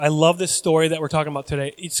I love this story that we're talking about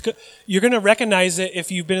today. You're going to recognize it if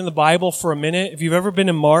you've been in the Bible for a minute. If you've ever been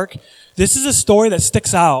in Mark, this is a story that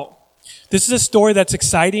sticks out. This is a story that's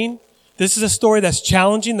exciting. This is a story that's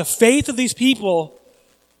challenging. The faith of these people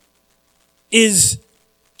is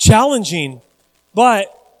challenging, but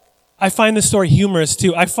I find this story humorous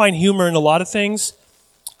too. I find humor in a lot of things.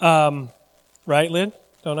 Right, Lynn?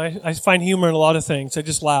 Don't I? I find humor in a lot of things. I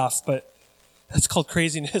just laugh, but that's called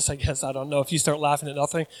craziness, I guess. I don't know if you start laughing at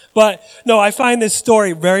nothing. But no, I find this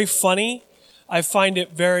story very funny. I find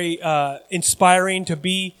it very inspiring to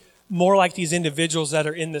be more like these individuals that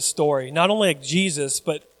are in this story. Not only like Jesus,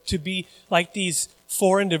 but to be like these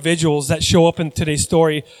 4 individuals that show up in today's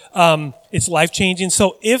story. It's life-changing.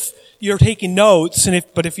 So if you're taking notes,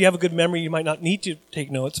 but if you have a good memory, you might not need to take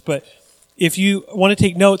notes. But if you want to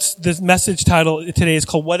take notes, this message title today is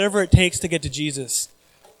called Whatever It Takes to Get to Jesus.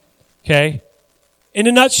 Okay? In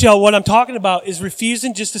a nutshell, what I'm talking about is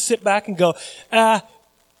refusing just to sit back and go,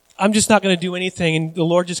 I'm just not going to do anything, and the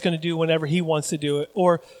Lord's just going to do whenever He wants to do it.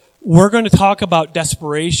 Or we're going to talk about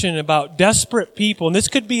desperation, about desperate people. And this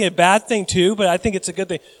could be a bad thing too, but I think it's a good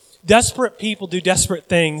thing. Desperate people do desperate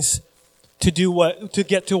things to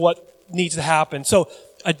get to what needs to happen. So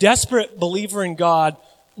a desperate believer in God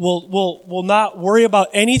will not worry about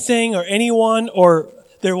anything or anyone, or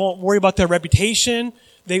they won't worry about their reputation.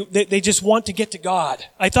 They just want to get to God.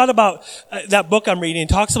 I thought about that book I'm reading. It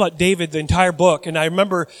talks about David, the entire book. And I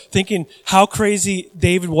remember thinking how crazy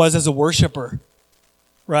David was as a worshiper.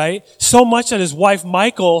 Right? So much that his wife,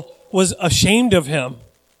 Michal, was ashamed of him.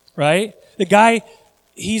 Right? The guy,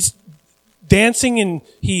 he's dancing and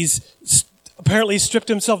he's apparently stripped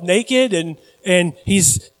himself naked and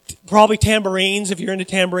he's probably tambourines. If you're into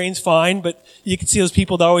tambourines, fine. But you can see those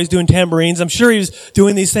people that are always doing tambourines. I'm sure he was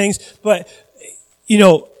doing these things. But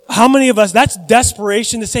how many of us, that's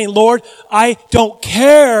desperation to saying, Lord, I don't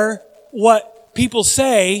care what people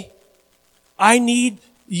say. I need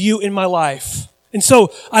you in my life. And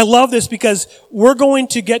so I love this because we're going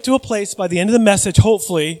to get to a place by the end of the message,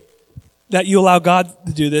 hopefully, that you allow God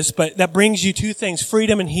to do this, but that brings you 2 things,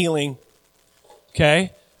 freedom and healing.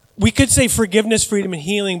 Okay? We could say forgiveness, freedom, and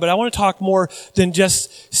healing, but I want to talk more than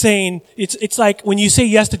just saying, it's like when you say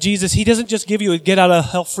yes to Jesus, He doesn't just give you a get out of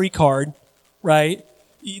hell free card, right?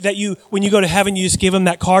 That when you go to heaven, you just give Him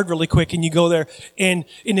that card really quick and you go there and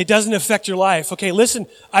it doesn't affect your life. Okay, listen,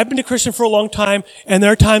 I've been a Christian for a long time and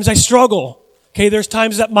there are times I struggle. Okay, there's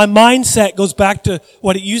times that my mindset goes back to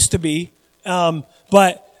what it used to be.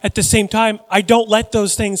 But at the same time, I don't let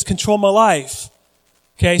those things control my life.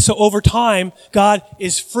 Okay, so over time, God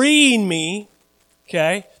is freeing me.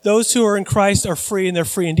 Okay, those who are in Christ are free and they're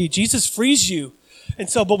free indeed. Jesus frees you. And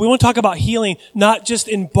so, but we want to talk about healing, not just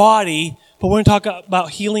in body, but we want to talk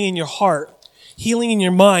about healing in your heart, healing in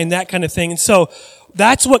your mind, that kind of thing. And so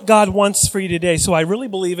that's what God wants for you today. So I really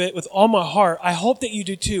believe it with all my heart. I hope that you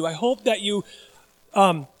do too. I hope that you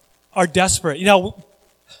are desperate.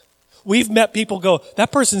 We've met people go,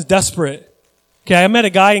 that person's desperate. Okay, I met a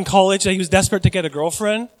guy in college that he was desperate to get a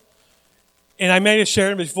girlfriend. And I may have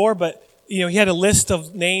shared it before, but he had a list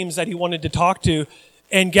of names that he wanted to talk to.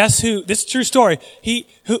 And guess who? This is a true story.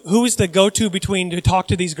 Who was the go-to to talk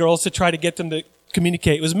to these girls to try to get them to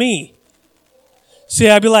communicate? It was me. See,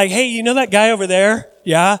 I'd be like, hey, you know that guy over there?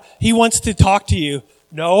 Yeah? He wants to talk to you.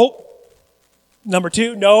 No. Number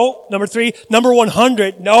 2, no. Number 3, number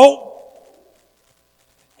 100, no.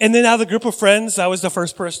 And then out of the group of friends, I was the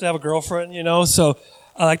first person to have a girlfriend, so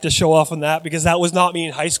I like to show off on that because that was not me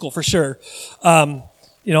in high school for sure.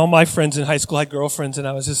 My friends in high school had girlfriends and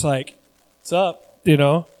I was just like, what's up?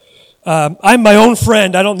 I'm my own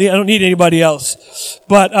friend. I don't need anybody else.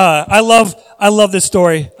 But I love this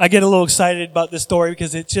story. I get a little excited about this story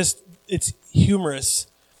because it's humorous.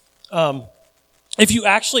 If you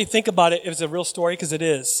actually think about it, it's a real story because it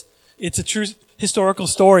is. It's a true historical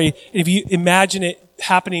story. And if you imagine it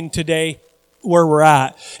happening today where we're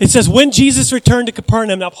at. It says, when Jesus returned to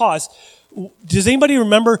Capernaum, now pause. Does anybody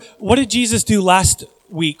remember, what did Jesus do last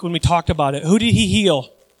week when we talked about it? Who did He heal?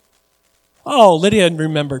 Oh, Lydia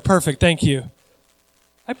remembered. Perfect. Thank you.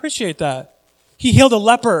 I appreciate that. He healed a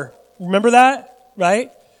leper. Remember that?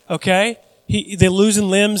 Right? Okay. They're losing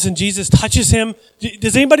limbs and Jesus touches him.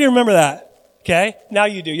 Does anybody remember that? Okay. Now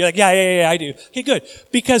you do. You're like, yeah, I do. Okay, good.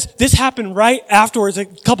 Because this happened right afterwards, a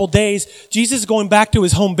couple days. Jesus is going back to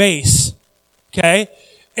his home base. Okay.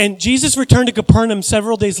 And Jesus returned to Capernaum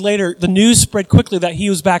several days later. The news spread quickly that he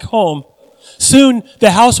was back home. Soon,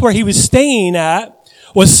 the house where he was staying at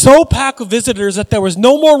was so packed with visitors that there was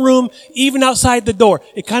no more room even outside the door.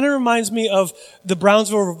 It kind of reminds me of the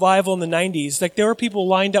Brownsville revival in the 90s. Like there were people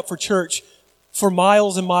lined up for church for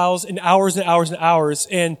miles and miles and hours and hours and hours.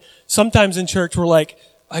 And sometimes in church, we're like,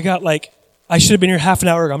 I should have been here half an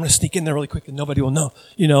hour ago. I'm going to sneak in there really quick and nobody will know,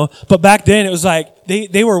 But back then it was like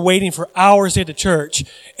they were waiting for hours to get to church,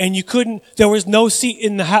 and there was no seat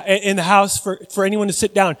in the house for anyone to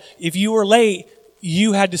sit down. If you were late,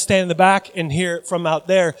 you had to stand in the back and hear it from out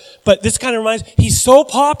there. But this kind of reminds me, he's so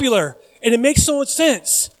popular, and it makes so much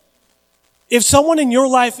sense. If someone in your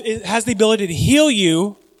life has the ability to heal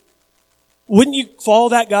you, wouldn't you follow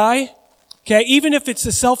that guy? Okay, even if it's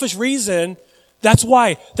a selfish reason. That's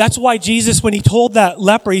why Jesus, when he told that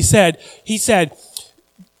leper, he said,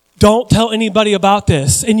 don't tell anybody about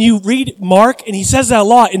this. And you read Mark, and he says that a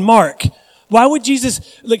lot in Mark. Why would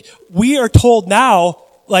Jesus, we are told now,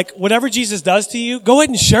 whatever Jesus does to you, go ahead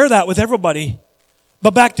and share that with everybody.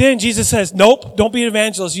 But back then, Jesus says, nope, don't be an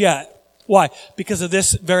evangelist yet. Why? Because of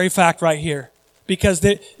this very fact right here. Because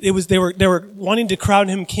they were wanting to crown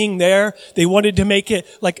him king there. They wanted to make it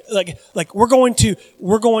like we're going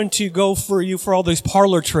to go for you for all those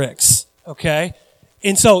parlor tricks. Okay?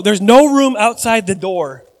 And so there's no room outside the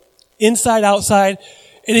door. Inside, outside.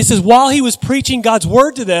 And it says, while he was preaching God's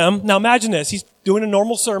word to them, now imagine this, he's doing a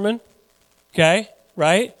normal sermon. Okay?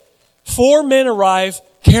 Right? 4 men arrive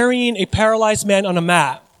carrying a paralyzed man on a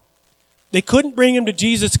mat. They couldn't bring him to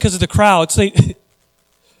Jesus because of the crowd. So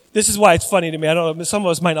this is why it's funny to me. I don't know, some of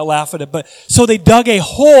us might not laugh at it, but so they dug a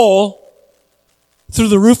hole through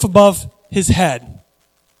the roof above his head.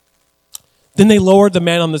 Then they lowered the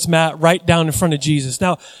man on this mat right down in front of Jesus.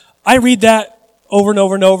 Now, I read that over and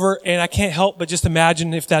over and over, and I can't help but just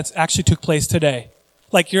imagine if that's actually took place today.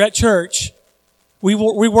 Like you're at church. We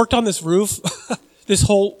worked on this roof this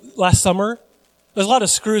whole last summer. There's a lot of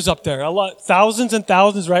screws up there. Thousands and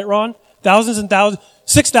thousands, right, Ron? Thousands and thousands.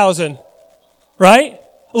 6,000, right?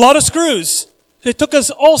 A lot of screws. It took us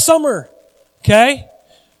all summer. Okay?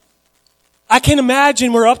 I can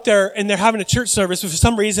imagine we're up there and they're having a church service, but for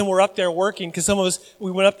some reason we're up there working because some of us,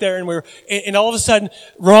 we went up there and all of a sudden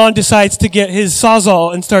Ron decides to get his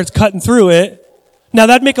Sawzall and starts cutting through it. Now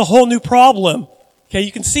that'd make a whole new problem. Okay,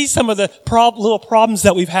 you can see some of the little problems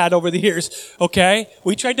that we've had over the years. Okay,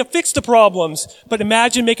 we tried to fix the problems, but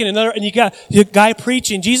imagine making another, and you got the guy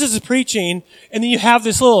preaching, Jesus is preaching, and then you have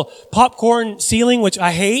this little popcorn ceiling, which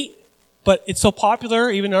I hate, but it's so popular,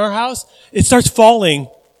 even in our house. It starts falling,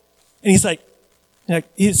 and he's like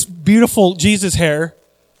his beautiful Jesus hair,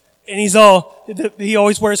 and he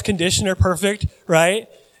always wears conditioner, perfect, right?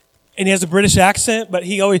 And he has a British accent, but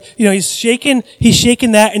he always, he's shaking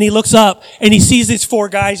that, and he looks up, and he sees these 4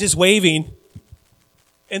 guys just waving.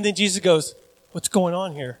 And then Jesus goes, what's going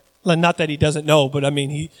on here? Well, not that he doesn't know, but I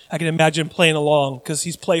can imagine playing along, because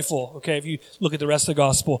he's playful, okay, if you look at the rest of the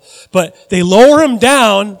gospel. But they lower him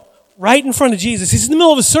down right in front of Jesus. He's in the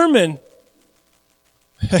middle of a sermon.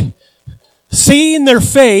 Seeing their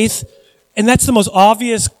faith, and that's the most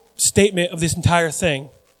obvious statement of this entire thing.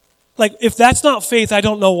 If that's not faith, I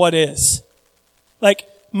don't know what is.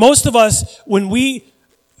 Most of us, when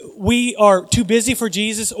we are too busy for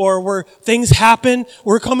Jesus, or things happen,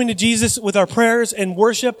 we're coming to Jesus with our prayers and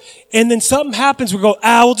worship, and then something happens, we go,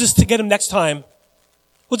 we'll just get him next time.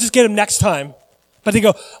 We'll just get him next time. But they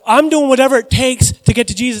go, I'm doing whatever it takes to get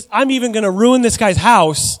to Jesus. I'm even going to ruin this guy's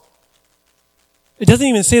house. It doesn't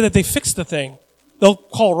even say that they fixed the thing. They'll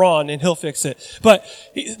call Ron and he'll fix it. But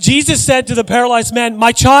Jesus said to the paralyzed man,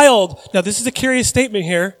 my child. Now this is a curious statement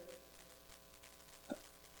here.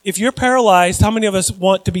 If you're paralyzed, how many of us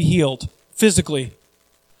want to be healed physically?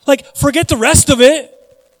 Forget the rest of it.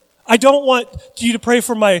 I don't want you to pray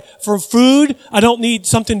for food. I don't need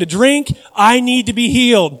something to drink. I need to be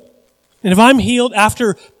healed. And if I'm healed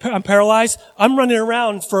after I'm paralyzed, I'm running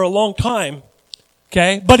around for a long time.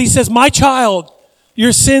 Okay? But he says, my child,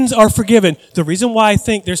 your sins are forgiven. The reason why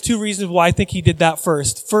there's 2 reasons why I think he did that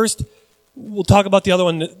first. First, we'll talk about the other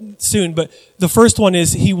one soon, but the first one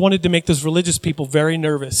is he wanted to make those religious people very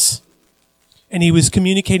nervous. And he was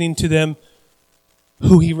communicating to them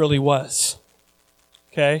who he really was.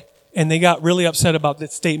 Okay? And they got really upset about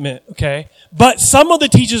that statement. Okay? But some of the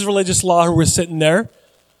teachers of religious law who were sitting there,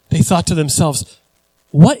 they thought to themselves,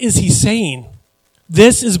 what is he saying?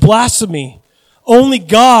 This is blasphemy. Only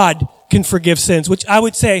God can forgive sins, which I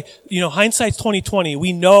would say, hindsight's 20/20.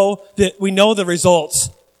 We know the results.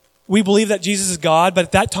 We believe that Jesus is God, but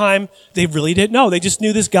at that time, they really didn't know. They just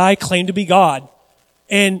knew this guy claimed to be God.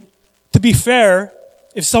 And to be fair,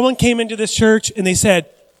 if someone came into this church and they said,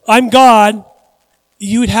 I'm God,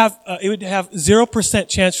 it would have 0%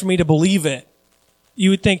 chance for me to believe it. You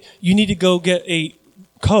would think you need to go get a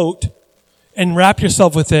coat and wrap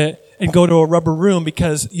yourself with it and go to a rubber room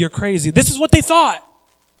because you're crazy. This is what they thought.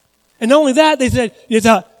 And not only that, they said,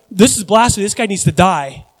 this is blasphemy. This guy needs to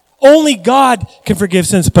die. Only God can forgive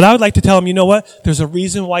sins. But I would like to tell him, you know what? There's a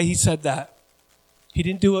reason why he said that. He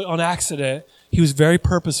didn't do it on accident. He was very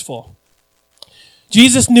purposeful.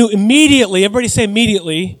 Jesus knew immediately, everybody say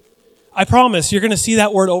immediately. I promise, you're going to see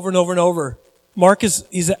that word over and over and over. Mark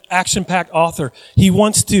he's an action-packed author. He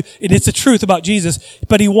wants to, and it's the truth about Jesus,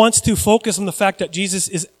 but he wants to focus on the fact that Jesus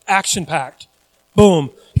is action-packed.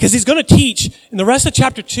 Boom. Because he's going to teach in the rest of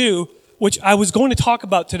chapter 2, which I was going to talk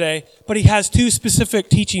about today, but he has 2 specific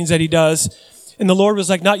teachings that he does. And the Lord was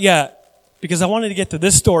like, not yet, because I wanted to get to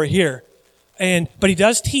this story here. But he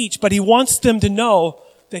does teach, but he wants them to know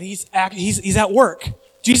that he's at work.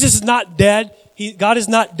 Jesus is not dead. God is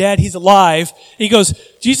not dead. He's alive. He goes,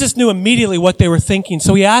 Jesus knew immediately what they were thinking.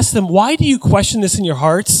 So he asked them, why do you question this in your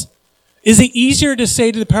hearts? Is it easier to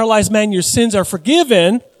say to the paralyzed man, your sins are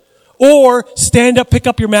forgiven, or stand up, pick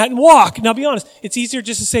up your mat, and walk? Now be honest. It's easier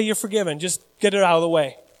just to say you're forgiven. Just get it out of the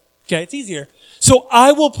way. Okay, it's easier. So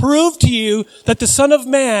I will prove to you that the Son of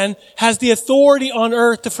Man has the authority on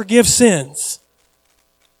earth to forgive sins.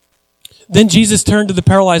 Then Jesus turned to the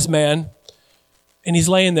paralyzed man, and he's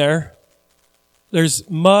laying there. There's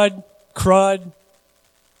mud, crud,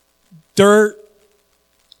 dirt,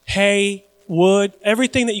 hay, wood,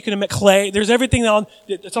 everything that you can imagine, clay. There's everything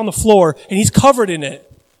that's on the floor, and he's covered in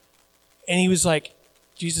it. And he was like,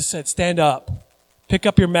 Jesus said, stand up, pick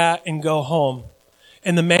up your mat, and go home.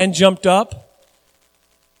 And the man jumped up,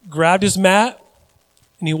 grabbed his mat,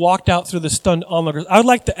 and he walked out through the stunned onlookers. I would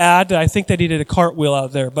like to add that I think that he did a cartwheel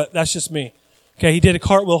out there, but that's just me. Okay, he did a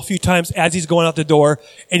cartwheel a few times as he's going out the door,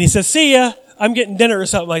 and he says, see ya, I'm getting dinner or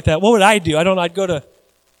something like that. What would I do? I don't know, I'd go to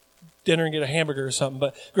dinner and get a hamburger or something,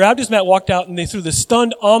 but grabbed his mat, walked out, and they threw the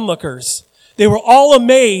stunned onlookers. They were all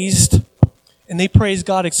amazed, and they praised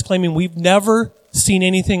God, exclaiming, we've never seen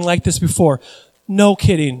anything like this before. No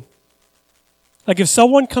kidding. Like if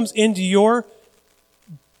someone comes into your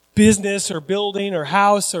business or building or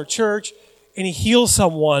house or church and he heals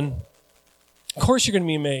someone, of course you're going to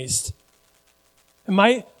be amazed. And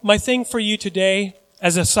my thing for you today,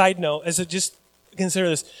 as a side note, just consider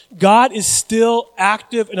this. God is still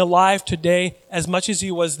active and alive today as much as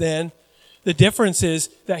he was then. The difference is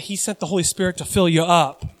that he sent the Holy Spirit to fill you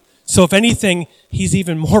up. So if anything, he's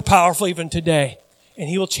even more powerful even today. And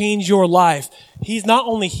he will change your life. He's not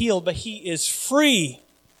only healed, but he is free.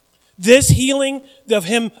 This healing of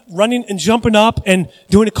him running and jumping up and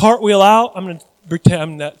doing a cartwheel out, I'm going to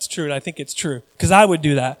pretend that's true, and I think it's true, because I would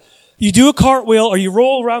do that. You do a cartwheel or you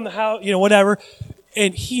roll around the house, whatever,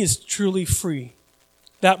 and he is truly free.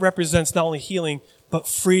 That represents not only healing, but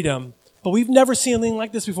freedom. But we've never seen anything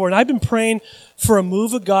like this before. And I've been praying for a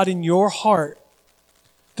move of God in your heart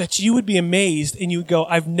that you would be amazed and you would go,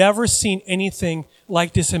 I've never seen anything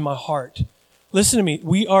like this in my heart. Listen to me.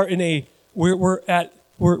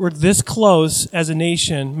 We're this close as a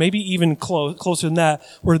nation, maybe even closer than that.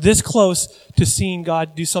 We're this close to seeing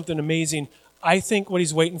God do something amazing. I think what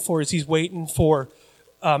he's waiting for is he's waiting for,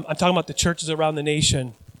 I'm talking about the churches around the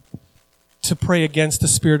nation, to pray against the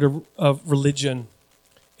spirit of religion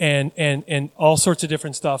and all sorts of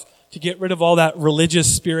different stuff, to get rid of all that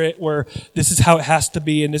religious spirit where this is how it has to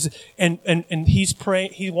be. And he's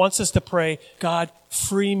praying, he wants us to pray, God,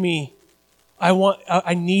 free me.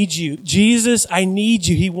 I need you. Jesus, I need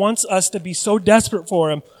you. He wants us to be so desperate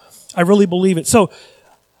for him. I really believe it. So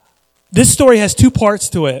this story has 2 parts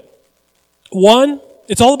to it. One,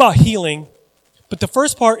 it's all about healing, but the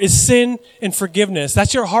first part is sin and forgiveness.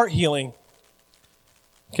 That's your heart healing.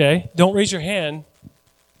 Okay? Don't raise your hand,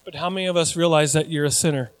 but how many of us realize that you're a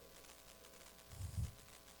sinner?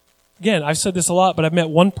 Again, I've said this a lot, but I've met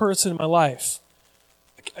one person in my life.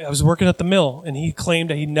 I was working at the mill, and he claimed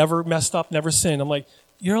that he never messed up, never sinned. I'm like,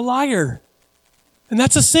 you're a liar. And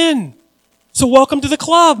that's a sin. So welcome to the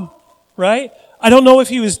club, right? I don't know if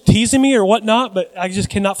he was teasing me or whatnot, but I just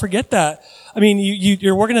cannot forget that. I mean,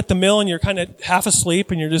 you're working at the mill, and you're kind of half asleep,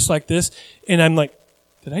 and you're just like this. And I'm like,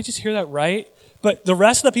 did I just hear that right? But the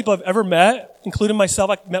rest of the people I've ever met, including myself,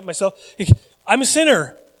 I met myself, I'm a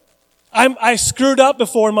sinner. I screwed up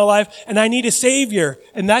before in my life, and I need a Savior.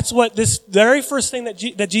 And that's what this very first thing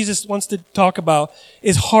that Jesus wants to talk about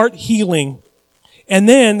is heart healing. And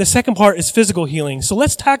then the second part is physical healing. So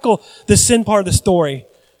let's tackle the sin part of the story.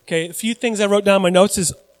 Okay, a few things I wrote down in my notes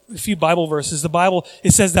is a few Bible verses. The Bible,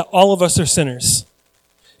 it says that all of us are sinners.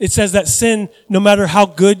 It says that sin, no matter how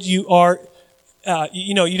good you are,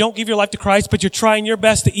 you don't give your life to Christ, but you're trying your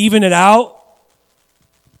best to even it out.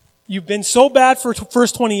 You've been so bad for the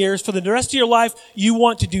first 20 years. For the rest of your life, you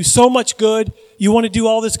want to do so much good. You want to do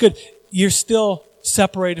all this good. You're still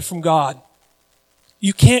separated from God.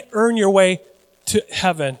 You can't earn your way to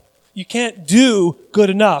heaven. You can't do good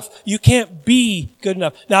enough. You can't be good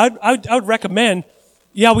enough. Now, I would recommend,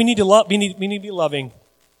 we need to love. We need to be loving.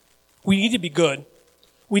 We need to be good.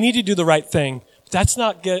 We need to do the right thing.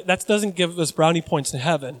 That doesn't give us brownie points in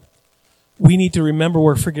heaven. We need to remember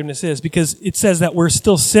where forgiveness is, because it says that we're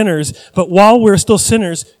still sinners, but while we're still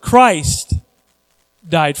sinners, Christ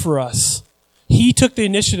died for us. He took the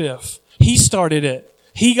initiative. He started it.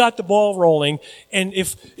 He got the ball rolling. And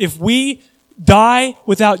if we die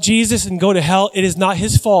without Jesus and go to hell, it is not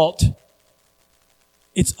his fault.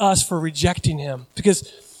 It's us for rejecting him.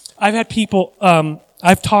 Because I've had people,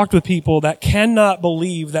 I've talked with people that cannot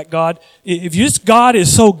believe that God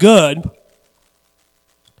is so good,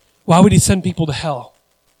 why would he send people to hell?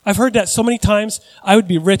 I've heard that so many times. I would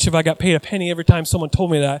be rich if I got paid a penny every time someone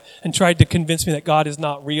told me that and tried to convince me that God is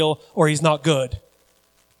not real or he's not good.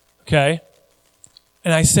 Okay?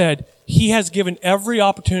 And I said, he has given every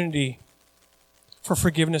opportunity for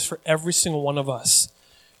forgiveness for every single one of us.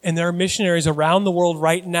 And there are missionaries around the world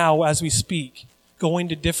right now as we speak, going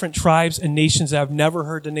to different tribes and nations that have never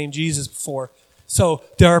heard the name Jesus before. So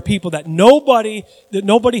there are people that nobody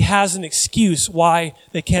has an excuse why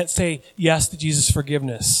they can't say yes to Jesus'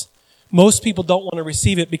 forgiveness. Most people don't want to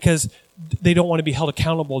receive it because they don't want to be held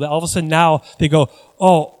accountable. That all of a sudden now they go,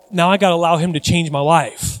 oh, now I got to allow him to change my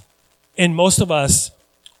life. And most of us,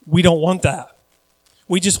 we don't want that.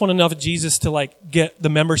 We just want enough of Jesus to get the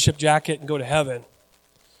membership jacket and go to heaven.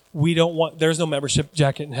 There's no membership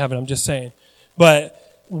jacket in heaven, I'm just saying. But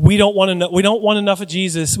we don't want enough of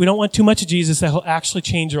Jesus. We don't want too much of Jesus that he'll actually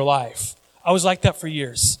change your life. I was like that for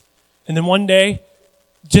years. And then one day,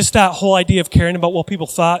 just that whole idea of caring about what people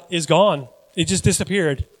thought is gone. It just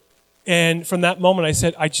disappeared. And from that moment, I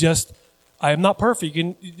said, I am not perfect. You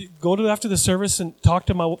can go to after the service and talk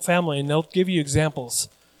to my family, and they'll give you examples.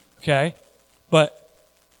 Okay?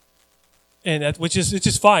 Which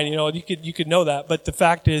is fine. You could know that. But the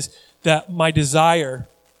fact is that my desire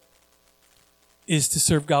is to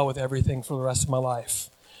serve God with everything for the rest of my life.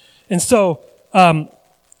 And so, and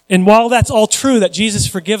while that's all true, that Jesus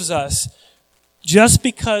forgives us, just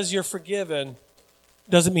because you're forgiven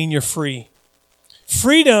doesn't mean you're free.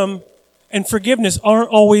 Freedom and forgiveness aren't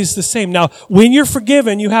always the same. Now, when you're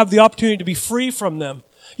forgiven, you have the opportunity to be free from them.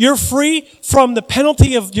 You're free from the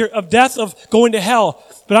penalty of death, of going to hell.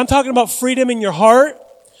 But I'm talking about freedom in your heart.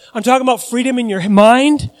 I'm talking about freedom in your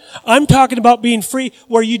mind. I'm talking about being free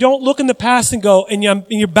where you don't look in the past and go, and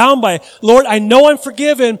you're bound by it. Lord, I know I'm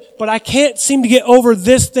forgiven, but I can't seem to get over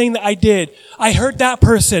this thing that I did. I hurt that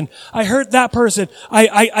person. I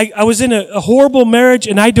was in a horrible marriage,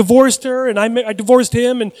 and I divorced her, and I divorced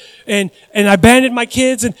him, and I abandoned my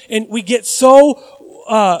kids, and we get so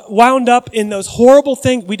wound up in those horrible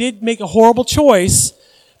things. We did make a horrible choice,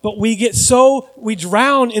 but we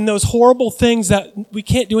drown in those horrible things that we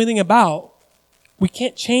can't do anything about. We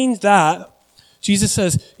can't change that. Jesus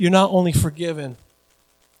says, you're not only forgiven,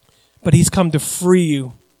 but he's come to free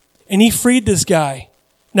you. And he freed this guy.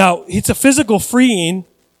 Now, it's a physical freeing,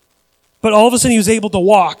 but all of a sudden he was able to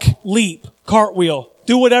walk, leap, cartwheel,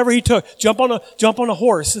 do whatever he took, jump on a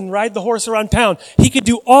horse and ride the horse around town. He could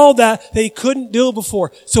do all that he couldn't do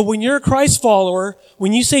before. So when you're a Christ follower,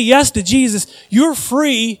 when you say yes to Jesus, you're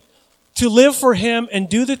free to live for him and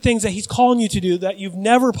do the things that he's calling you to do that you've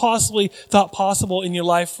never possibly thought possible in your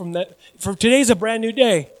life. For today's a brand new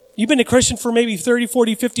day. You've been a Christian for maybe 30,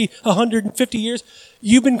 40, 50, 150 years.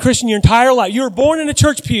 You've been Christian your entire life. You were born in a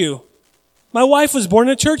church pew. My wife was born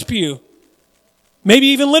in a church pew. Maybe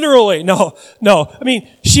even literally. No. I mean,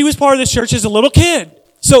 she was part of this church as a little kid.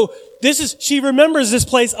 So she remembers this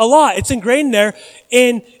place a lot. It's ingrained there.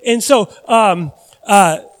 But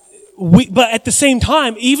at the same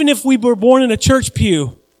time, even if we were born in a church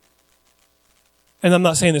pew, and I'm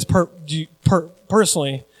not saying this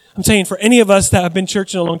personally, I'm saying for any of us that have been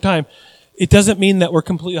church in a long time, it doesn't mean that we're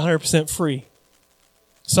completely 100% free.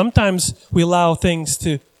 Sometimes we allow things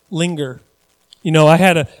to linger. When I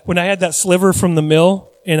had that sliver from the mill,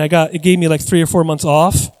 and it gave me like 3 or 4 months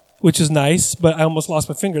off, which is nice, but I almost lost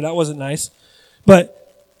my finger. That wasn't nice.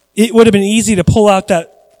 But it would have been easy to pull out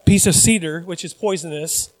that piece of cedar, which is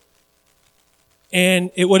poisonous, and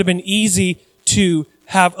it would have been easy to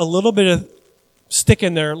have a little bit of stick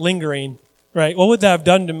in there lingering, right? What would that have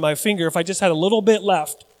done to my finger if I just had a little bit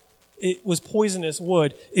left? It was poisonous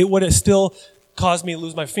wood. It would have still caused me to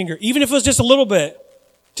lose my finger, even if it was just a little bit,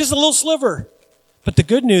 just a little sliver. But the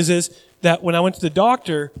good news is that when I went to the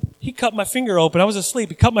doctor, he cut my finger open. I was asleep.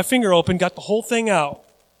 He cut my finger open, got the whole thing out.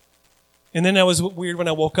 And then I was weird when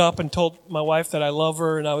I woke up and told my wife that I love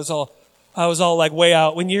her, and I was all like way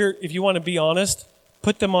out. If you want to be honest,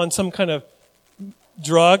 put them on some kind of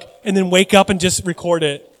drug and then wake up and just record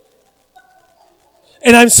it.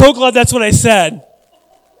 And I'm so glad that's what I said.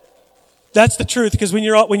 That's the truth, because when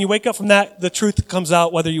you wake up from that, the truth comes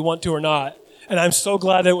out whether you want to or not. And I'm so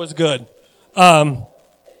glad it was good.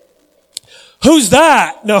 Who's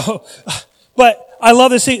that? No. But I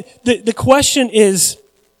love this. See, the question is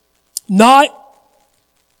not,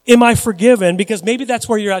 am I forgiven? Because maybe that's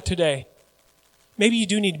where you're at today. Maybe you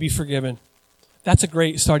do need to be forgiven. That's a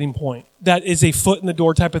great starting point. That is a foot in the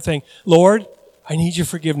door type of thing. Lord, I need your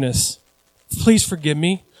forgiveness. Please forgive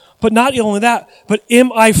me. But not only that, but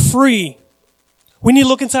am I free? We need to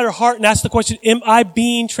look inside our heart and ask the question, am I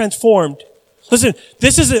being transformed? Listen,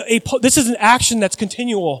 this is an action that's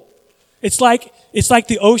continual. It's like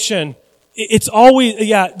the ocean. It's always,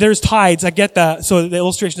 there's tides. I get that. So the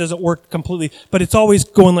illustration doesn't work completely, but it's always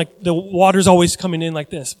going like, the water's always coming in like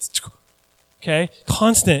this. Okay?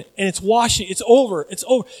 Constant. And it's washing. It's over. It's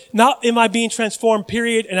over. Not am I being transformed,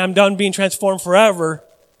 period, and I'm done being transformed forever.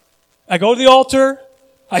 I go to the altar.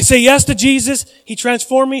 I say yes to Jesus. He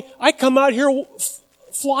transformed me. I come out here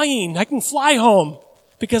flying. I can fly home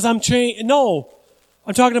because I'm changed. No.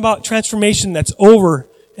 I'm talking about transformation that's over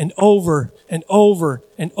and over and over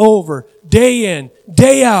and over. Day in,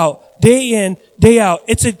 day out, day in, day out.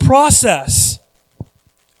 It's a process.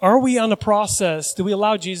 Are we on a process? Do we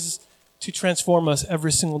allow Jesus to transform us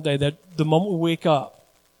every single day? That the moment we wake up,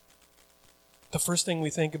 the first thing we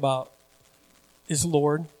think about is,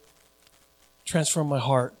 Lord, transform my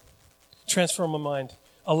heart. Transform my mind.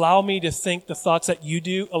 Allow me to think the thoughts that you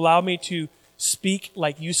do. Allow me to speak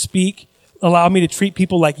like you speak. Allow me to treat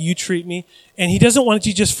people like you treat me. And he doesn't want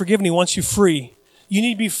you just forgiven. He wants you free. You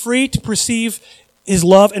need to be free to perceive his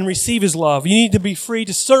love and receive his love. You need to be free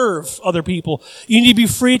to serve other people. You need to be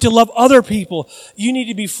free to love other people. You need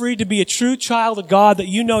to be free to be a true child of God, that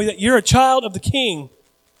you know that you're a child of the King.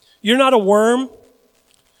 You're not a worm.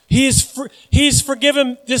 He's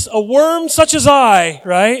forgiven just a worm such as I,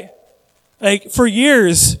 right? Like, for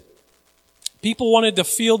years, people wanted to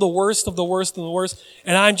feel the worst of the worst and the worst,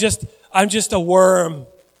 and I'm just a worm.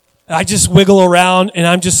 I just wiggle around and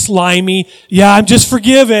I'm just slimy. Yeah, I'm just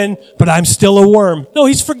forgiven, but I'm still a worm. No,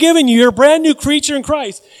 he's forgiven you. You're a brand new creature in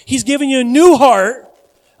Christ. He's given you a new heart.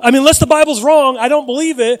 I mean, unless the Bible's wrong, I don't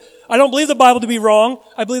believe it. I don't believe the Bible to be wrong.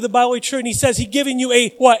 I believe the Bible to be true. And he says he's giving you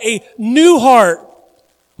a new heart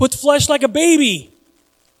with flesh like a baby.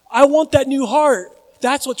 I want that new heart.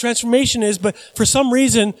 That's what transformation is. But for some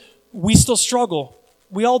reason, we still struggle.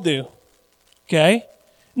 We all do. Okay?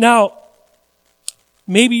 Now,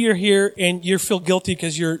 maybe you're here and you feel guilty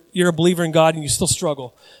because you're a believer in God and you still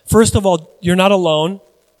struggle. First of all, you're not alone.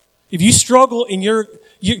 If you struggle and you're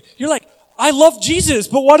like, I love Jesus,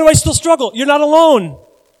 but why do I still struggle? You're not alone.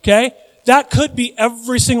 Okay? That could be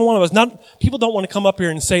every single one of us. People don't want to come up here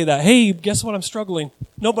and say that. Hey, guess what? I'm struggling.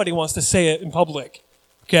 Nobody wants to say it in public.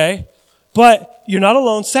 Okay? But you're not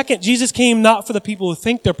alone. Second, Jesus came not for the people who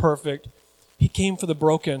think they're perfect. He came for the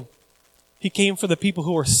broken. He came for the people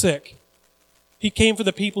who are sick. He came for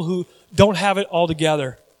the people who don't have it all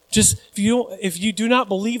together. Just, if you do not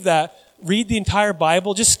believe that, read the entire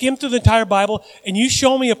Bible. Just skim through the entire Bible and you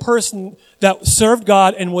show me a person that served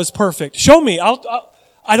God and was perfect. Show me.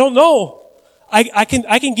 I don't know. I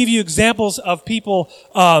can give you examples of people.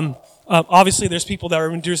 Obviously, there's people that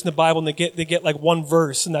are introduced in the Bible and they get like one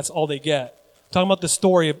verse and that's all they get. I'm talking about the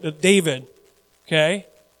story of David. Okay,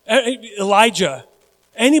 Elijah,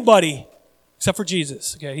 anybody except for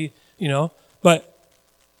Jesus. Okay, but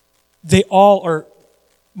they all are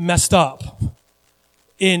messed up.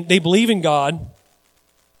 And they believe in God.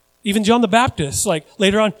 Even John the Baptist, like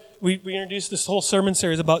later on, we introduced this whole sermon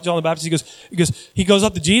series about John the Baptist. He goes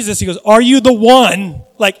up to Jesus. He goes, "Are you the one?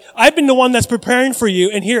 Like, I've been the one that's preparing for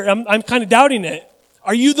you, and here I'm kind of doubting it.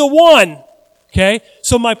 Are you the one?" Okay.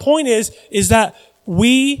 So my point is that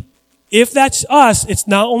if that's us, it's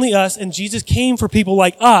not only us, and Jesus came for people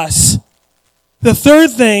like us. The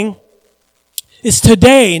third thing is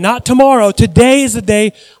today, not tomorrow. Today is the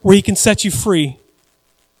day where he can set you free.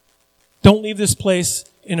 Don't leave this place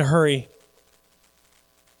in a hurry.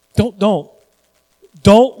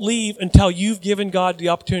 Don't leave until you've given God the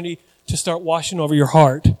opportunity to start washing over your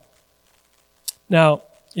heart. Now,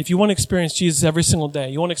 if you want to experience Jesus every single day,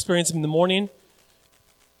 you want to experience him in the morning,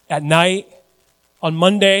 at night, on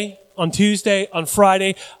Monday, on Tuesday, on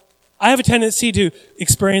Friday. I have a tendency to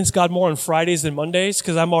experience God more on Fridays than Mondays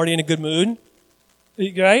because I'm already in a good mood.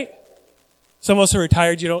 Right? Some of us are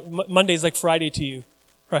retired. Monday's like Friday to you,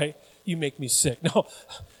 right? You make me sick. No.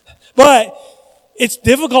 But it's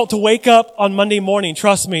difficult to wake up on Monday morning,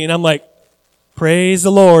 trust me. And I'm like, praise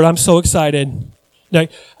the Lord. I'm so excited. Now,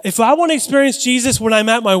 if I want to experience Jesus when I'm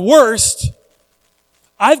at my worst,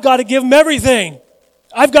 I've got to give him everything.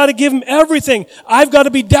 I've got to give him everything. I've got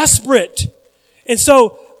to be desperate. And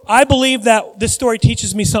so I believe that this story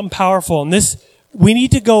teaches me something powerful. And we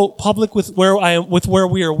need to go public with where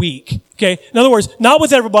we are weak. Okay? In other words, not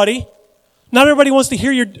with everybody. Not everybody wants to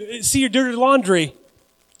see your dirty laundry.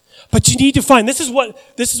 But you need to find, this is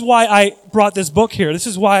why I brought this book here. This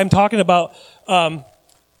is why I'm talking about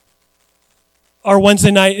our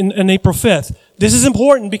Wednesday night in April 5th. This is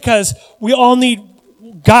important because we all need,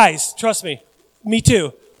 guys, trust me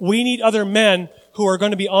too. We need other men who are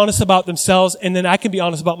going to be honest about themselves, and then I can be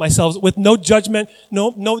honest about myself with no judgment,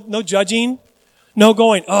 no judging, no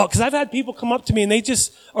going, because I've had people come up to me and they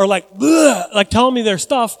just are like, ugh, like telling me their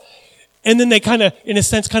stuff, and then they kind of, in a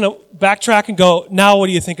sense, kind of backtrack and go, now what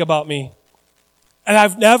do you think about me? And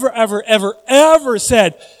I've never, ever, ever, ever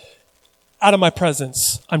said, out of my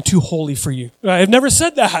presence, I'm too holy for you. Right? I've never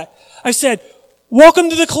said that. I said,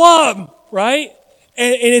 welcome to the club, right?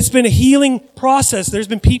 And it's been a healing process. There's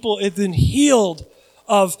been people who have been healed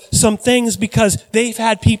of some things because they've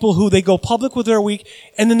had people who they go public with their week,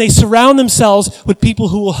 and then they surround themselves with people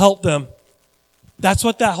who will help them. That's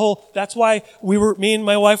why me and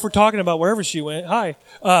my wife were talking about wherever she went. Hi.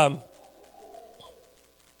 Wow,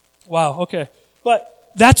 okay.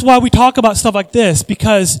 But that's why we talk about stuff like this,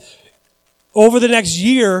 because over the next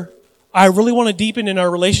year, I really want to deepen in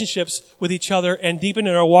our relationships with each other and deepen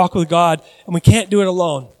in our walk with God, and we can't do it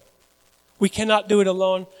alone. We cannot do it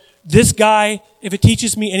alone. This guy, if it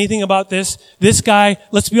teaches me anything about this guy,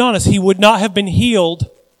 let's be honest, he would not have been healed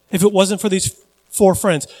if it wasn't for these 4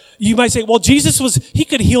 friends. You might say, well, he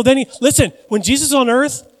could have healed listen, when Jesus was on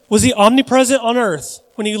earth, was he omnipresent on earth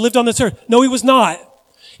when he lived on this earth? No, he was not.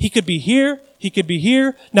 He could be here. He could be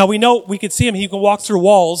here. Now we know, we could see him. He can walk through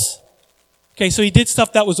walls. Okay, so he did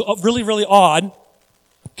stuff that was really, really odd.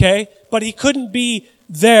 Okay, but he couldn't be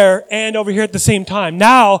there and over here at the same time.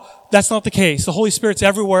 Now, that's not the case. The Holy Spirit's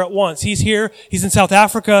everywhere at once. He's here. He's in South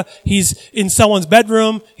Africa. He's in someone's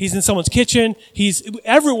bedroom. He's in someone's kitchen. He's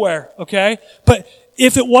everywhere. Okay, but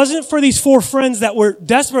if it wasn't for these 4 friends that were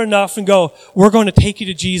desperate enough and go, we're going to take you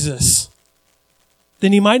to Jesus,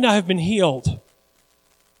 then he might not have been healed.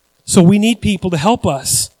 So we need people to help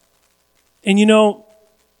us. And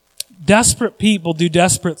desperate people do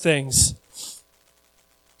desperate things.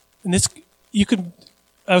 And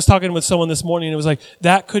I was talking with someone this morning and it was like,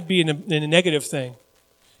 that could be in a negative thing.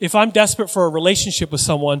 If I'm desperate for a relationship with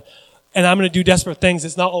someone and I'm going to do desperate things,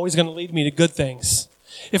 it's not always going to lead me to good things.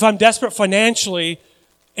 If I'm desperate financially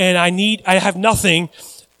and I have nothing,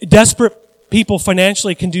 desperate people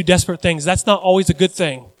financially can do desperate things. That's not always a good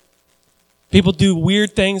thing. People do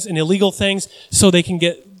weird things and illegal things so they can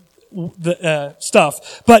get the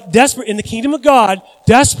stuff. But in the kingdom of God,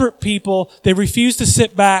 desperate people, they refuse to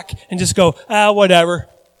sit back and just go, whatever.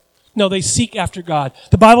 No, they seek after God.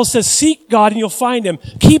 The Bible says, seek God and you'll find him.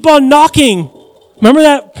 Keep on knocking. Remember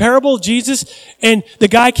that parable of Jesus? And the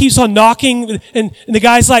guy keeps on knocking and the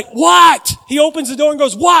guy's like, what? He opens the door and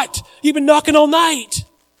goes, what? You've been knocking all night.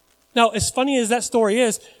 Now, as funny as that story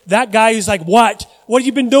is, that guy who's like, what? What have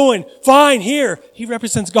you been doing? Fine, here. He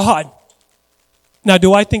represents God. Now,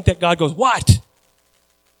 do I think that God goes, what?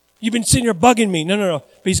 You've been sitting here bugging me. No.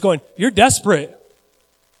 But he's going, you're desperate.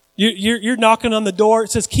 You're knocking on the door.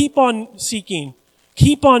 It says, keep on seeking.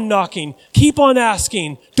 Keep on knocking. Keep on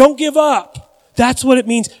asking. Don't give up. That's what it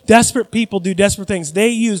means. Desperate people do desperate things. They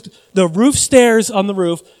used the roof stairs on the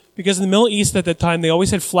roof because in the Middle East at that time, they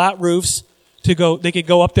always had flat roofs they could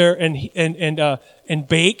go up there and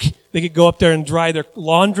bake. They could go up there and dry their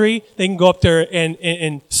laundry. They can go up there and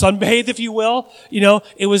sunbathe, if you will.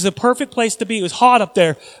 It was a perfect place to be. It was hot up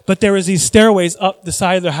there, but there was these stairways up the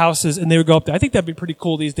side of their houses and they would go up there. I think that'd be pretty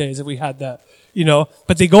cool these days if we had that,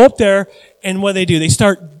 but they go up there and what do? They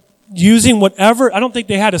start using whatever. I don't think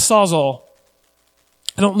they had a Sawzall.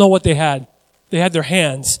 I don't know what they had. They had their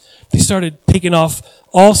hands. They started taking off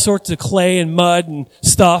all sorts of clay and mud and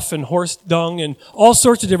stuff and horse dung and all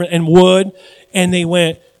sorts of different, and wood. And they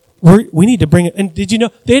went, we need to bring it. And did you know,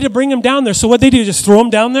 they had to bring them down there. So what they do, just throw them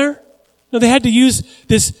down there? No, they had to use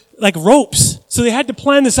this, like ropes. So they had to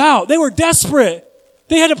plan this out. They were desperate.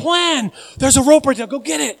 They had a plan. There's a rope right there. Go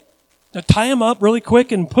get it. Now tie them up really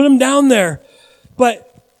quick and put them down there.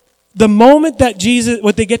 But the moment that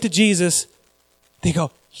when they get to Jesus, they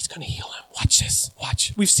go, he's going to heal him. Watch this.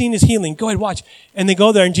 Watch. We've seen his healing. Go ahead, watch. And they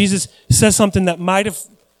go there and Jesus says something that might have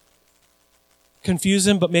confused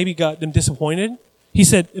them, but maybe got them disappointed. He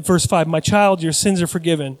said in verse 5, my child, your sins are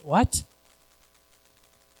forgiven. What?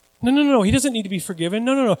 No. He doesn't need to be forgiven.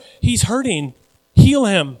 No. He's hurting. Heal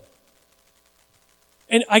him.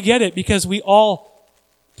 And I get it because we all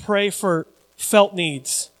pray for felt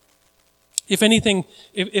needs. If anything,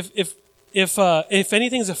 if if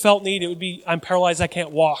anything's a felt need, it would be I'm paralyzed, I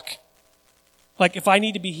can't walk. Like if I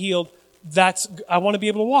need to be healed, I want to be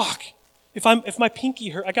able to walk. If my pinky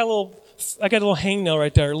hurt, I got a little hangnail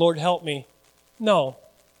right there. Lord, help me. No,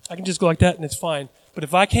 I can just go like that and it's fine. But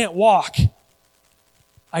if I can't walk,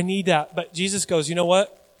 I need that. But Jesus goes, you know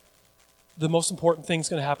what? The most important thing's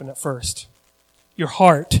going to happen at first. Your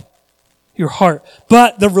heart. Your heart.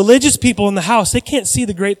 But the religious people in the house, they can't see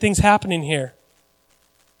the great things happening here.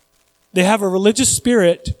 They have a religious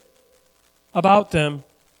spirit about them,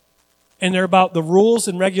 and they're about the rules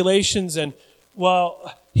and regulations, and,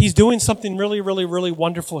 well, he's doing something really, really, really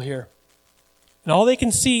wonderful here. And all they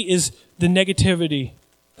can see is the negativity.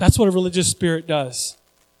 That's what a religious spirit does.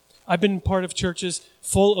 I've been part of churches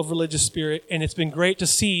full of religious spirit, and it's been great to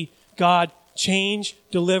see God change,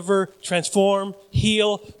 deliver, transform,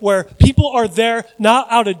 heal, where people are there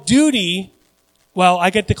not out of duty. Well, I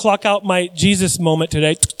get to clock out my Jesus moment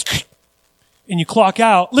today. And you clock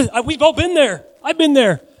out. We've all been there. I've been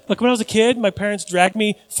there. Like when I was a kid, my parents dragged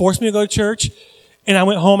me, forced me to go to church. And I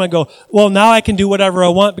went home and go, well, now I can do whatever I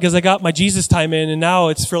want because I got my Jesus time in. And now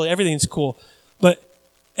it's really, everything's cool. But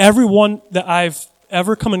everyone that I've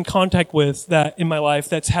ever come in contact with that in my life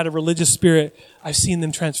that's had a religious spirit, I've seen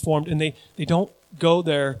them transformed. And they don't go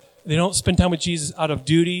there. They don't spend time with Jesus out of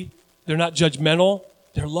duty. They're not judgmental.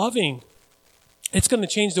 They're loving. It's going to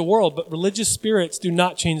change the world, but religious spirits do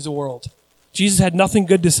not change the world. Jesus had nothing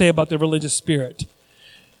good to say about the religious spirit.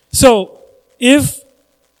 So, if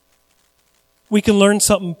we can learn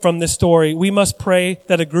something from this story, we must pray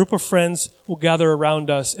that a group of friends will gather around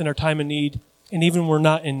us in our time of need, and even when we're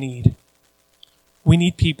not in need. We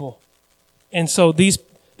need people. And so this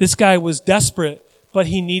guy was desperate, but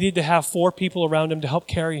he needed to have 4 people around him to help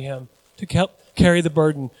carry him, to help carry the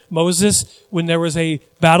burden. Moses, when there was a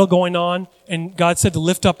battle going on, and God said to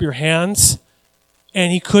lift up your hands,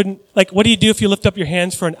 and he couldn't, like, what do you do if you lift up your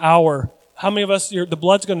hands for an hour? How many of us, the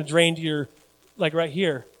blood's going to drain to your, like right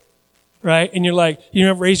here, right? And you're like, you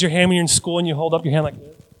never raise your hand when you're in school and you hold up your hand like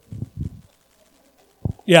this?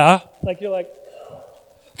 Yeah, like you're like,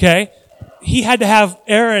 okay. He had to have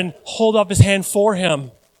Aaron hold up his hand for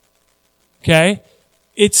him, okay?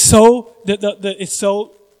 It's so, it's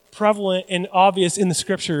so prevalent and obvious in the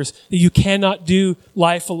scriptures that you cannot do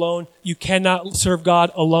life alone. You cannot serve God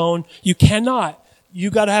alone. You cannot. You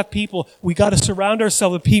got to have people. We got to surround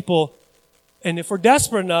ourselves with people. And if we're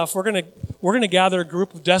desperate enough, we're going to gather a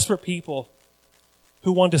group of desperate people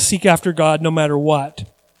who want to seek after God no matter what.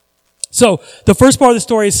 So, the first part of the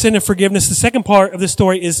story is sin and forgiveness. The second part of the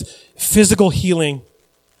story is physical healing.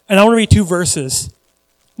 And I want to read 2 verses.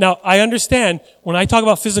 Now, I understand when I talk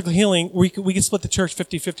about physical healing, we can split the church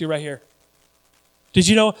 50-50 right here. Did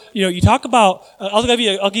you know, you talk about, I'll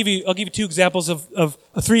give you 2 examples of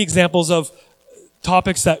 3 examples of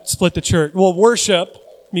topics that split the church. Well, worship,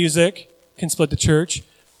 music can split the church.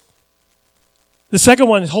 The second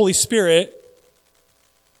one is Holy Spirit.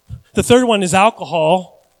 The third one is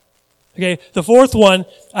alcohol. Okay. The fourth one,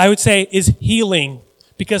 I would say, is healing.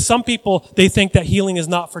 Because some people, they think that healing is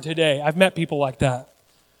not for today. I've met people like that.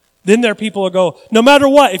 Then there are people who go, no matter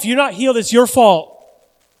what, if you're not healed, it's your fault.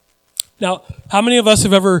 Now, how many of us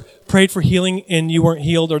have ever prayed for healing and you weren't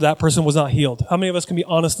healed or that person was not healed? How many of us can be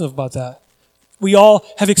honest enough about that? We all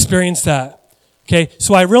have experienced that. Okay,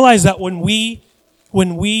 so I realize that when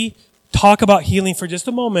we talk about healing for just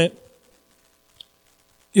a moment,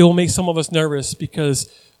 it will make some of us nervous because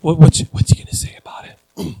what's he going to say about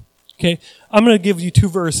it? Okay, I'm going to give you 2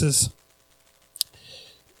 verses.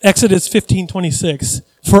 Exodus 15:26.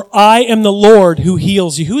 For I am the Lord who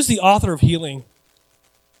heals you. Who's the author of healing?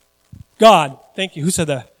 God. Thank you. Who said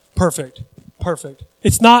that? Perfect.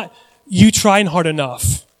 It's not you trying hard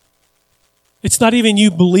enough. It's not even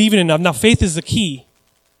you believing enough. Now, faith is the key,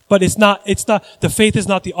 but the faith is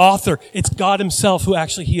not the author. It's God himself who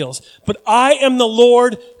actually heals. But I am the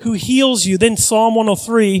Lord who heals you. Then Psalm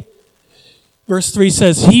 103, verse 3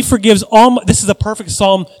 says, he forgives this is a perfect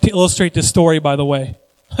psalm to illustrate this story, by the way,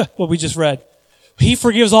 what we just read. He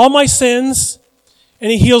forgives all my sins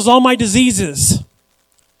and he heals all my diseases.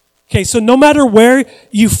 Okay, so no matter where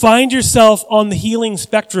you find yourself on the healing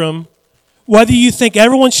spectrum, whether you think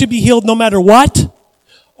everyone should be healed no matter what,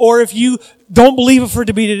 or if you don't believe it for it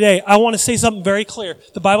to be today, I want to say something very clear.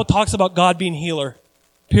 The Bible talks about God being healer,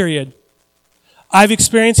 period. I've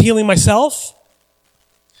experienced healing myself.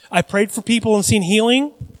 I prayed for people and seen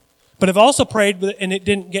healing, but I've also prayed and it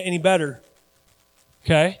didn't get any better.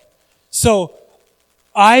 Okay? So,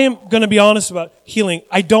 I am going to be honest about healing.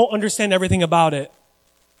 I don't understand everything about it.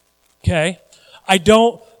 Okay? I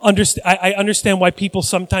understand why people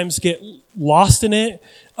sometimes get lost in it.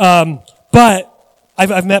 But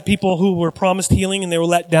I've met people who were promised healing and they were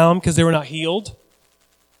let down because they were not healed.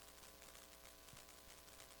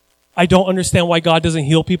 I don't understand why God doesn't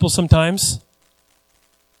heal people sometimes.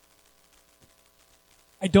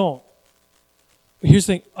 I don't. But here's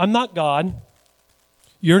the thing. I'm not God.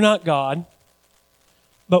 You're not God.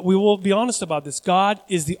 But we will be honest about this. God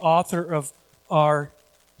is the author of our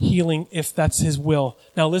healing if that's His will.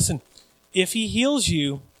 Now listen, if He heals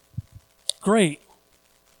you, great.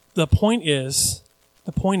 The point is,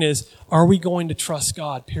 are we going to trust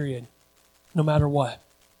God, period? No matter what.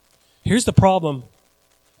 Here's the problem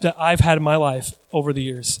that I've had in my life over the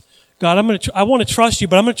years. God, I want to trust you,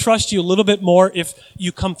 but I'm going to trust you a little bit more if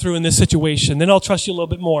you come through in this situation. Then I'll trust you a little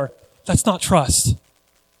bit more. That's not trust.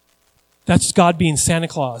 That's God being Santa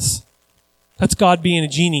Claus. That's God being a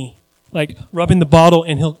genie, like rubbing the bottle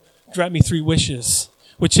and He'll grant me 3 wishes.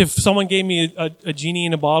 Which if someone gave me a genie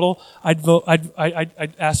in a bottle, I'd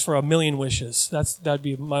ask for 1,000,000 wishes. That'd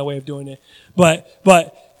be my way of doing it. But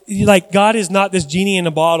like God is not this genie in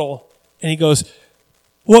a bottle, and He goes,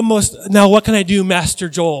 what can I do, Master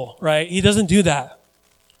Joel? Right? He doesn't do that.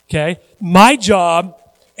 Okay? My job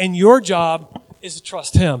and your job is to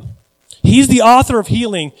trust Him. He's the author of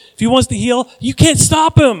healing. If He wants to heal, you can't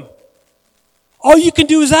stop Him. All you can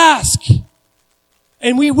do is ask.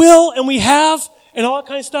 And we will, and we have, and all that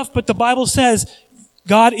kind of stuff. But the Bible says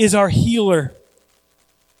God is our healer.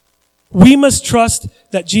 We must trust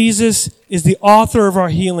that Jesus is the author of our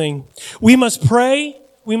healing. We must pray.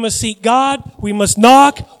 We must seek God. We must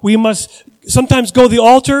knock. We must sometimes go to the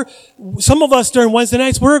altar. Some of us during Wednesday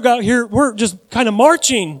nights, we're out here, we're just kind of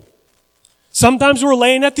marching. Sometimes we're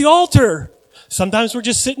laying at the altar. Sometimes we're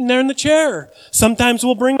just sitting there in the chair. Sometimes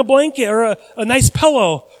we'll bring a blanket or a nice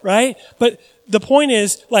pillow, right? But the point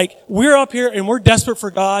is, like, we're up here and we're desperate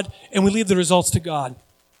for God and we leave the results to God.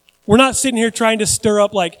 We're not sitting here trying to stir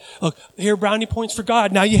up like, oh, here, brownie points for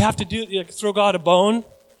God. Now you have to throw God a bone.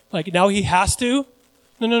 Like, now He has to.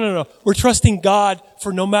 No. We're trusting God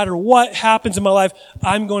for no matter what happens in my life,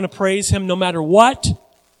 I'm going to praise Him no matter what.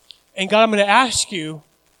 And God, I'm going to ask you.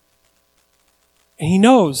 And He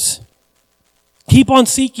knows. Keep on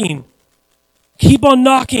seeking. Keep on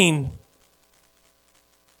knocking.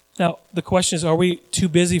 Now, the question is, are we too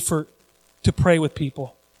busy to pray with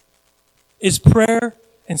people? Is prayer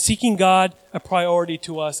and seeking God a priority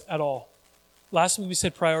to us at all? Last week we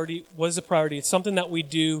said priority. What is a priority? It's something that we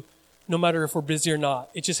do no matter if we're busy or not.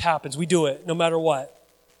 It just happens. We do it no matter what.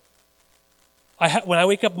 When I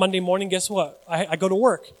wake up Monday morning, guess what? I go to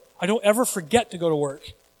work. I don't ever forget to go to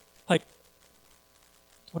work. Like,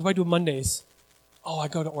 what do I do Mondays? Oh, I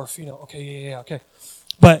go to Orfino. Okay, yeah, okay.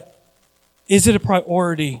 But is it a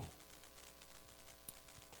priority?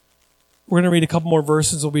 We're going to read a couple more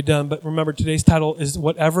verses, we'll be done. But remember, today's title is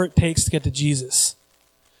Whatever It Takes to Get to Jesus.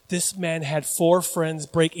 This man had 4 friends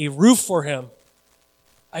break a roof for him.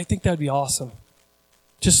 I think that would be awesome.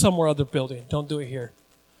 Just somewhere other building. Don't do it here.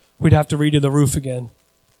 We'd have to redo the roof again.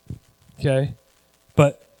 Okay?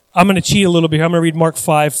 But I'm going to cheat a little bit here. I'm going to read Mark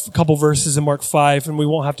 5, a couple verses in Mark 5, and we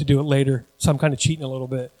won't have to do it later. So I'm kind of cheating a little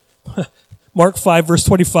bit. Mark 5, verse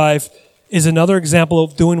 25 is another example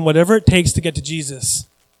of doing whatever it takes to get to Jesus.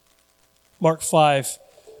 Mark 5.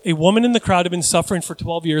 A woman in the crowd had been suffering for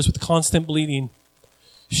 12 years with constant bleeding.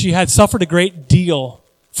 She had suffered a great deal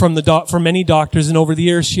from many doctors, and over the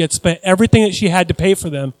years she had spent everything that she had to pay for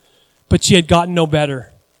them, but she had gotten no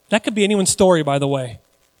better. That could be anyone's story, by the way.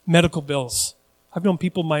 Medical bills. I've known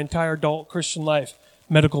people my entire adult Christian life,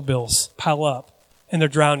 medical bills pile up, and they're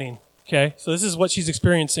drowning. Okay? So this is what she's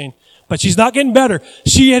experiencing. But she's not getting better.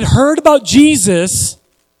 She had heard about Jesus,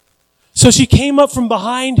 so she came up from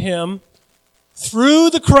behind Him through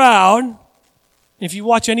the crowd. If you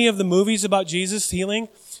watch any of the movies about Jesus healing,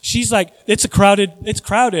 she's like, it's crowded, it's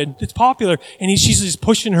popular. And she's just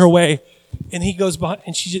pushing her way. And he goes behind,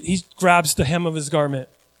 and he grabs the hem of his garment.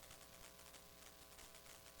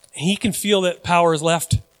 And he can feel that power has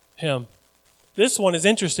left him. This one is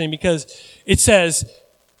interesting because it says,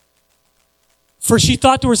 for she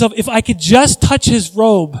thought to herself, if I could just touch his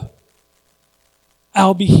robe,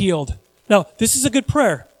 I'll be healed. Now, this is a good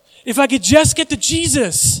prayer. If I could just get to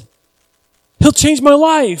Jesus, He'll change my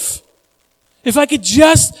life. If I could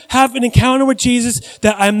just have an encounter with Jesus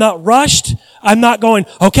that I'm not rushed, I'm not going,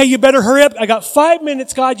 okay, you better hurry up. I got 5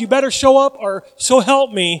 minutes, God, you better show up, or so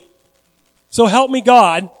help me. So help me,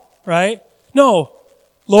 God, right? No.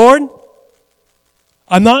 Lord,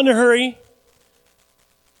 I'm not in a hurry.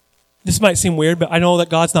 This might seem weird, but I know that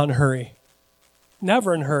God's not in a hurry.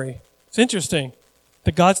 Never in a hurry. It's interesting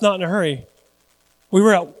that God's not in a hurry. We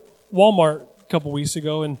were at Walmart a couple weeks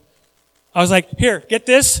ago, and I was like, here, get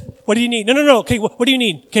this. What do you need? No. Okay, what do you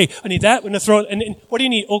need? Okay, I need that. I'm going to throw it. And what do you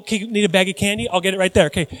need? Okay, you need a bag of candy? I'll get it right there.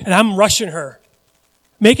 Okay. And I'm rushing her.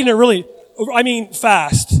 Making it really,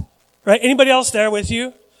 fast. Right? Anybody else there with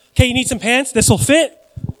you? Okay, you need some pants? This will fit?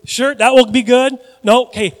 Sure, that will be good. No,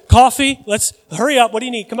 okay, coffee. Let's hurry up. What do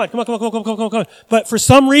you need? Come on. But for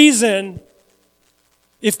some reason,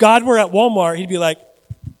 if God were at Walmart, he'd be like, what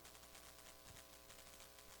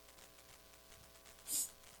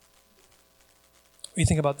do you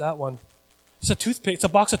think about that one? It's a toothpick. It's a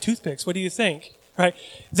box of toothpicks. What do you think? Right?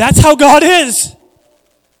 That's how God is.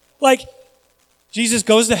 Like, Jesus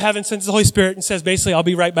goes to heaven, sends the Holy Spirit, and says, basically, I'll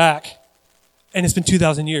be right back. And it's been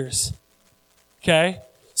 2,000 years. Okay?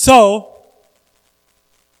 So,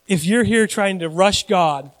 if you're here trying to rush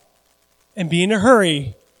God and be in a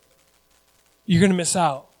hurry, you're going to miss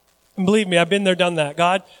out. And believe me, I've been there, done that.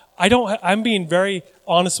 God, I'm being very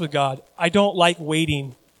honest with God. I don't like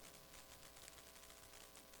waiting.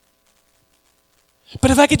 But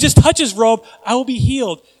if I could just touch his robe, I will be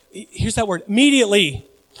healed. Here's that word, immediately.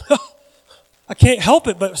 I can't help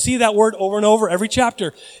it but see that word over and over every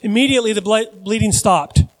chapter. Immediately the bleeding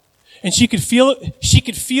stopped. And she could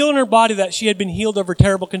feel in her body that she had been healed of her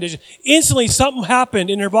terrible condition. Instantly something happened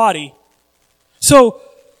in her body. So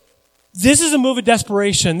this is a move of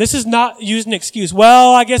desperation. This is not using an excuse.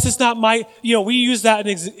 Well, I guess it's not we use that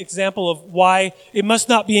as an example of why it must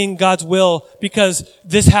not be in God's will because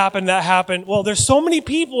this happened, that happened. Well, there's so many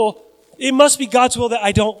people, it must be God's will that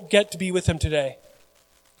I don't get to be with him today.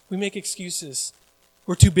 We make excuses.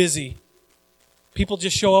 We're too busy. People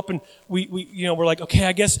just show up and we're like, okay,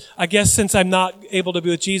 I guess since I'm not able to be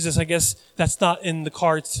with Jesus, I guess that's not in the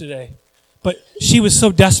cards today. But she was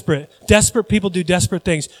so desperate. Desperate people do desperate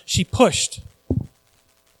things. She pushed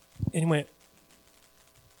and went.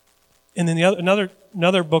 And then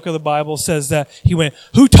another book of the Bible says that he went,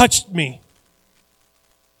 who touched me?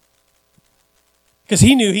 Because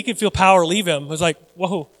he knew he could feel power leave him. It was like,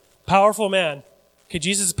 whoa, powerful man. Okay,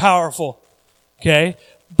 Jesus is powerful. Okay?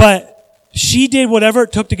 But she did whatever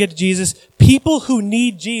it took to get to Jesus. People who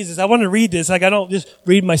need Jesus, I want to read this, like I don't just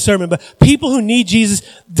read my sermon, but people who need Jesus,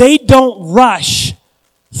 they don't rush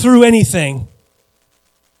through anything.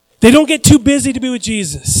 They don't get too busy to be with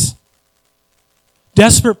Jesus.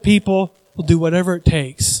 Desperate people will do whatever it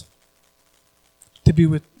takes to be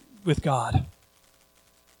with God.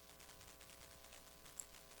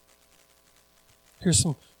 I'm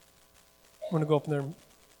going to go up in there.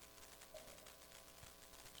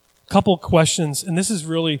 Couple questions, and this is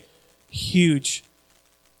really huge.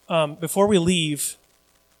 Before we leave,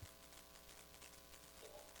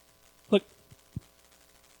 look,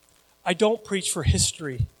 I don't preach for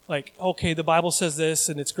history. Like, okay, the Bible says this,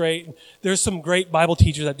 and it's great. There's some great Bible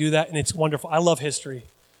teachers that do that, and it's wonderful. I love history.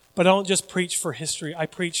 But I don't just preach for history. I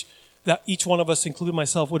preach that each one of us, including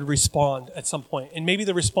myself, would respond at some point. And maybe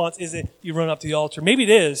the response isn't you run up to the altar. Maybe it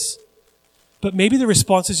is. But maybe the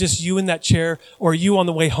response is just you in that chair, or you on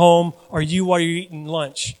the way home, or you while you're eating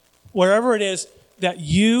lunch. Wherever it is that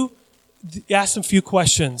you ask some few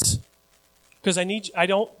questions. Because I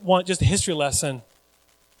don't want just a history lesson.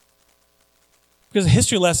 Because a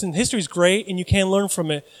history is great and you can learn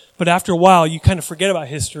from it. But after a while, you kind of forget about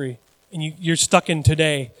history. And you're stuck in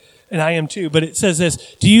today. And I am too. But it says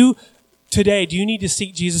this, do you need to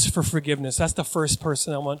seek Jesus for forgiveness? That's the first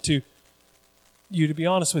person I want you to be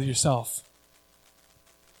honest with yourself.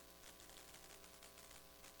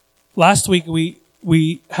 Last week,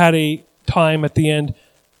 we had a time at the end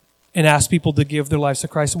and asked people to give their lives to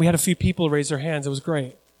Christ. And we had a few people raise their hands. It was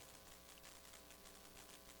great.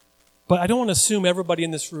 But I don't want to assume everybody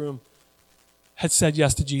in this room had said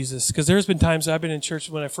yes to Jesus. Because there's been times I've been in church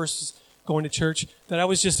when I first was going to church that I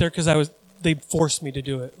was just there because they forced me to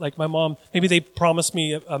do it. Like my mom, maybe they promised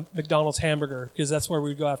me a McDonald's hamburger because that's where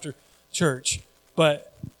we would go after church.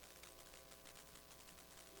 But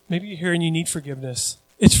maybe you're here and you need forgiveness.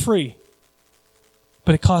 It's free,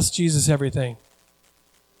 but it costs Jesus everything.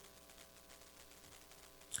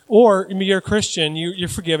 Or maybe you're a Christian, you're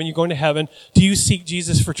forgiven, you're going to heaven. Do you seek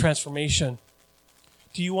Jesus for transformation?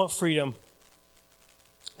 Do you want freedom?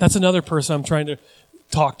 That's another person I'm trying to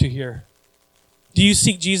talk to here. Do you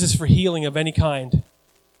seek Jesus for healing of any kind?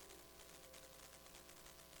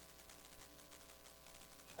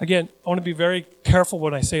 Again, I want to be very careful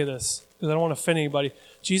when I say this, because I don't want to offend anybody.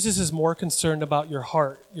 Jesus is more concerned about your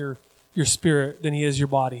heart, your spirit, than he is your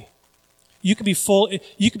body. You could be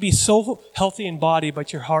so healthy in body,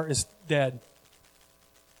 but your heart is dead.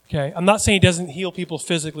 Okay? I'm not saying he doesn't heal people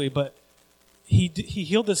physically, but he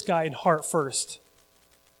healed this guy in heart first.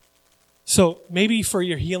 So maybe for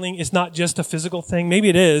your healing, it's not just a physical thing. Maybe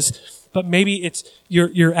it is, but maybe it's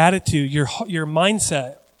your attitude, your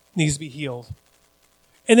mindset needs to be healed.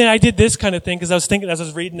 And then I did this kind of thing because I was thinking as I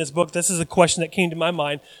was reading this book, this is a question that came to my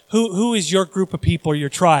mind. Who is your group of people, your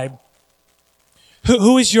tribe?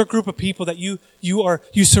 Who is your group of people that you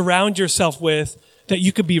surround yourself with that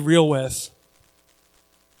you could be real with?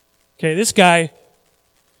 Okay, this guy,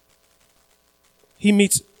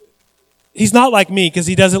 he's not like me because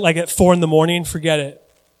he does it like at 4 a.m. Forget it.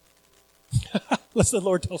 Unless the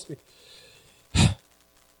Lord tells me.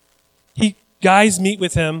 Guys meet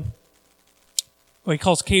with him. What he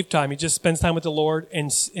calls cave time. He just spends time with the Lord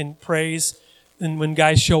and prays. And when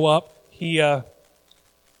guys show up, he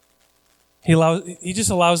just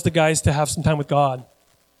allows the guys to have some time with God.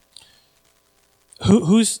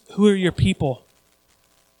 Who are your people?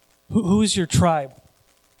 Who is your tribe?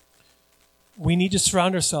 We need to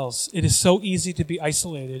surround ourselves. It is so easy to be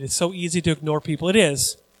isolated. It's so easy to ignore people. It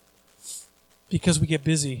is. Because we get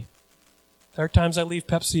busy. There are times I leave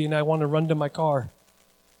Pepsi and I want to run to my car.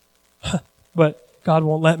 But God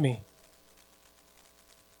won't let me.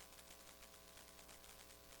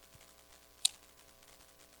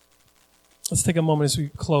 Let's take a moment as we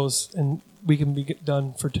close and we can be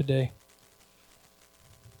done for today.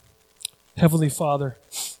 Heavenly Father,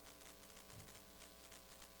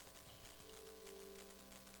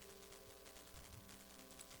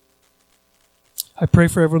 I pray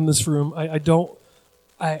for everyone in this room. I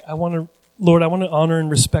want to, Lord, I want to honor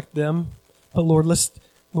and respect them. But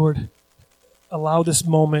Lord, allow this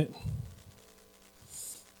moment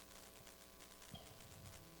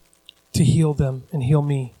to heal them and heal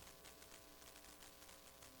me.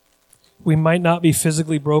 We might not be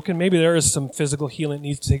physically broken. Maybe there is some physical healing that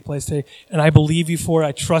needs to take place today. And I believe you for it.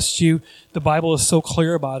 I trust you. The Bible is so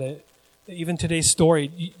clear about it. Even today's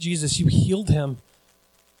story, Jesus, you healed him.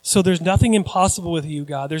 So there's nothing impossible with you,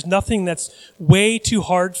 God. There's nothing that's way too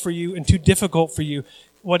hard for you and too difficult for you.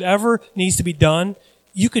 Whatever needs to be done,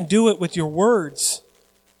 you can do it with your words.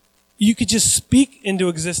 You could just speak into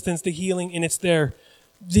existence the healing and it's there.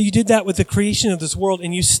 You did that with the creation of this world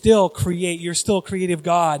and you still create. You're still a creative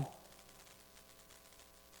God.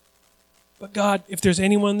 But God, if there's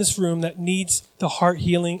anyone in this room that needs the heart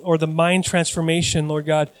healing or the mind transformation, Lord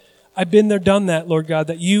God, I've been there, done that, Lord God,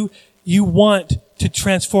 that you want to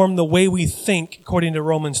transform the way we think according to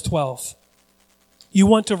Romans 12. You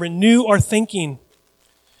want to renew our thinking.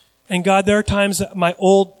 And God, there are times that my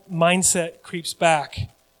old mindset creeps back.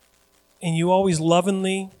 And you always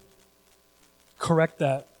lovingly correct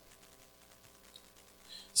that.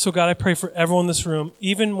 So God, I pray for everyone in this room,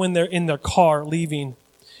 even when they're in their car leaving,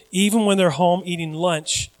 even when they're home eating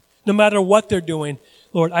lunch, no matter what they're doing,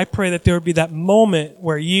 Lord, I pray that there would be that moment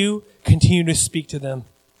where you continue to speak to them.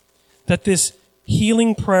 That this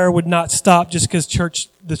healing prayer would not stop just because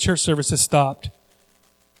the church service has stopped.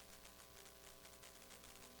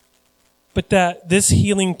 But that this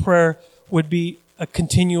healing prayer would be a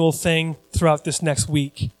continual thing throughout this next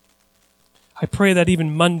week. I pray that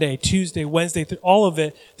even Monday, Tuesday, Wednesday, all of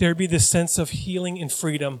it, there would be this sense of healing and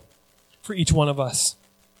freedom for each one of us.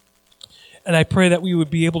 And I pray that we would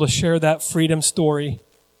be able to share that freedom story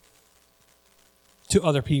to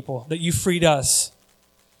other people, that you freed us,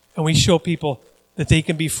 and we show people that they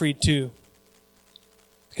can be freed too.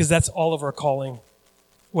 Because that's all of our calling.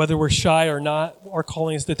 Whether we're shy or not, our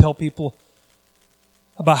calling is to tell people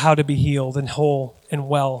about how to be healed and whole and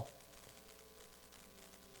well.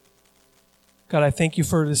 God, I thank you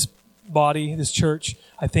for this body, this church.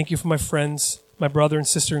 I thank you for my friends, my brother and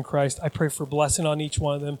sister in Christ. I pray for blessing on each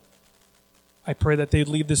one of them. I pray that they'd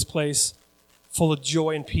leave this place full of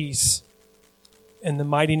joy and peace. In the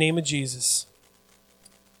mighty name of Jesus.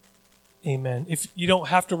 Amen. If you don't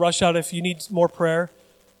have to rush out, if you need more prayer,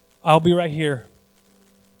 I'll be right here.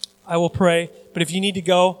 I will pray. But if you need to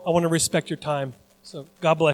go, I want to respect your time. So God bless you.